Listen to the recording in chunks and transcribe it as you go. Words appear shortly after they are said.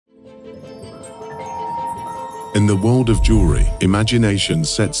In the world of jewelry, imagination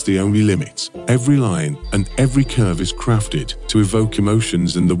sets the only limits. Every line and every curve is crafted to evoke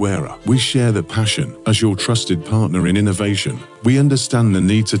emotions in the wearer. We share that passion. As your trusted partner in innovation, we understand the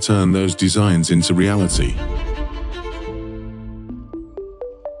need to turn those designs into reality.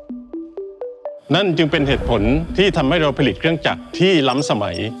 นั่นจึงเป็นเหตุผลที่ทำให้เราผลิตเครื่องจักรที่ล้ำส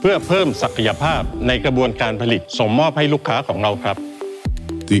มัยเพื่อเพิ่มศักยภาพในกระบวนการผลิตส่งมอบให้ลูกค้าของเราครับ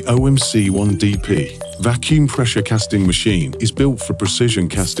The OMC1 DP vacuum pressure casting machine is built for precision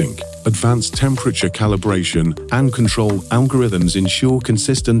casting. Advanced temperature calibration and control algorithms ensure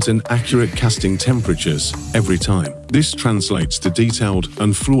consistent and accurate casting temperatures every time. This translates to detailed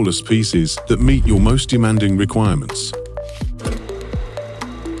and flawless pieces that meet your most demanding requirements.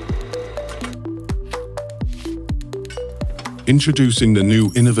 Introducing the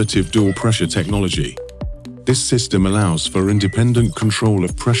new innovative dual pressure technology. This system allows for independent control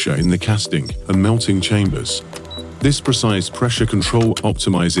of pressure in the casting and melting chambers. This precise pressure control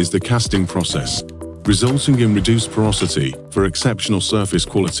optimizes the casting process, resulting in reduced porosity for exceptional surface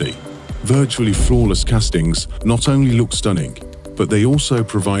quality. Virtually flawless castings not only look stunning, but they also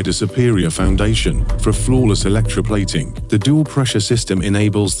provide a superior foundation for flawless electroplating. The dual pressure system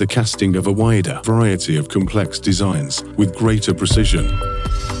enables the casting of a wider variety of complex designs with greater precision.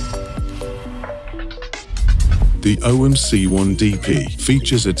 The OMC1 DP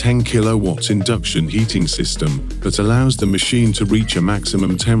features a 10 kW induction heating system that allows the machine to reach a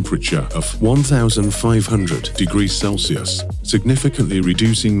maximum temperature of 1500 degrees Celsius, significantly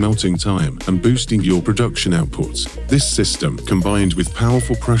reducing melting time and boosting your production output. This system, combined with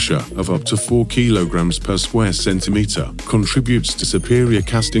powerful pressure of up to 4 kilograms per square centimeter, contributes to superior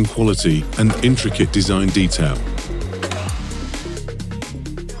casting quality and intricate design detail.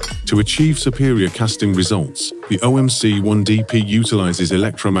 To achieve superior casting results, the OMC1 DP utilizes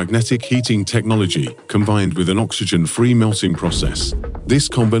electromagnetic heating technology combined with an oxygen-free melting process. This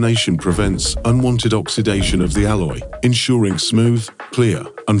combination prevents unwanted oxidation of the alloy, ensuring smooth, clear,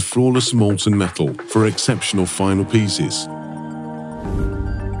 and flawless molten metal for exceptional final pieces.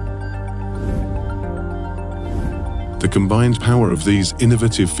 The combined power of these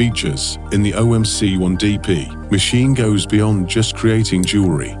innovative features in the OMC1 DP machine goes beyond just creating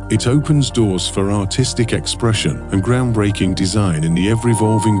jewelry. It opens doors for artistic expression and groundbreaking design in the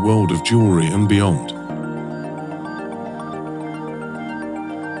ever-evolving world of jewelry and beyond.